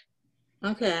Little.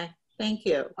 Okay. Thank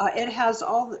you. It has a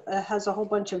whole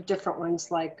bunch of different ones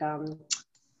like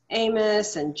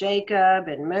Amos and Jacob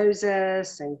and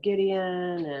Moses and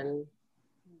Gideon and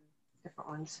different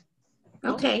ones.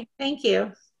 Okay. Thank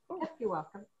you. You're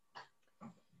welcome.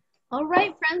 All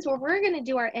right, friends. Well, we're going to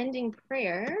do our ending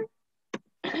prayer.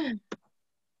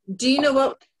 Do you know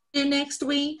what we'll do next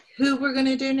week? Who we're going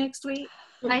to do next week?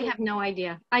 I have no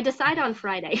idea. I decide on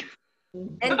Friday.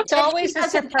 And It's always a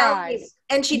surprise.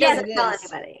 And she Yes, doesn't tell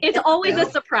anybody. It's always a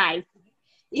surprise.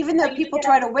 Even though people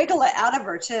try to wiggle it out of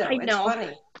her too. I know. It's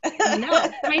funny.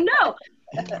 I know.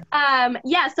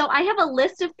 Yeah, so I have a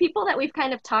list of people that we've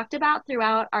kind of talked about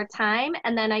throughout our time,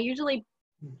 and then I usually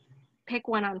pick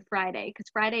one on Friday, because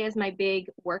Friday is my big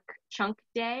work chunk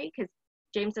day, because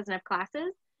James doesn't have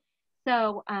classes.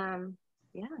 So,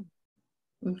 yeah.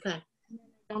 Okay.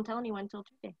 Don't tell anyone until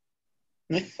Tuesday.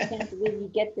 I can't believe you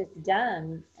get this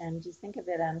done and just think of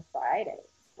it on Friday.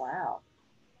 Wow.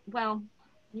 Well,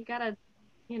 you gotta,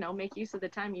 make use of the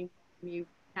time you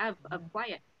have of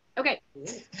quiet. Okay.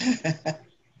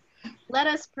 Let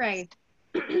us pray.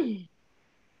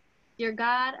 Dear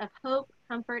God of hope,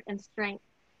 comfort, and strength,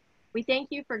 we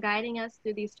thank you for guiding us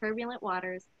through these turbulent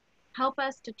waters. Help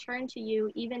us to turn to you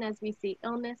even as we see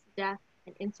illness, death,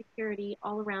 and insecurity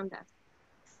all around us.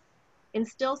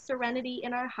 Instill serenity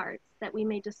in our hearts that we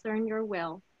may discern your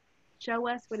will. Show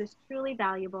us what is truly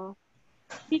valuable.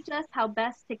 Teach us how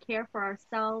best to care for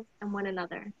ourselves and one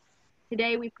another.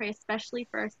 Today we pray especially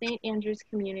for our St. Andrew's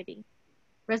community.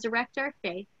 Resurrect our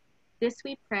faith. This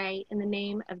we pray in the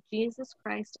name of Jesus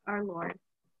Christ our Lord.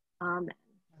 Amen.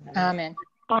 Amen.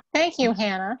 Thank you,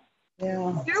 Hannah.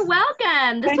 Yeah. You're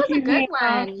welcome. This was a good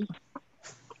one.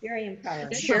 Very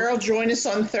empowering. Cheryl, join us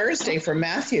on Thursday for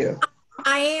Matthew.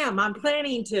 I am. I'm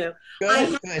planning to.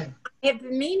 Good. I have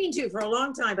been meaning to for a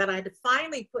long time, but I had to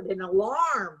finally put an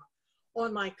alarm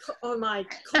on my clock.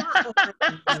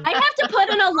 I have to put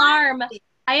an alarm.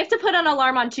 I have to put an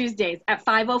alarm on Tuesdays at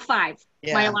 5:05.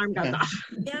 Yeah. My alarm goes off.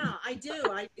 Yeah, I do.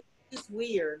 It's just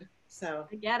weird. So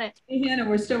I get it. Hey, Hannah,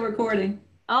 we're still recording.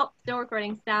 Oh, still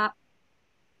recording. Stop.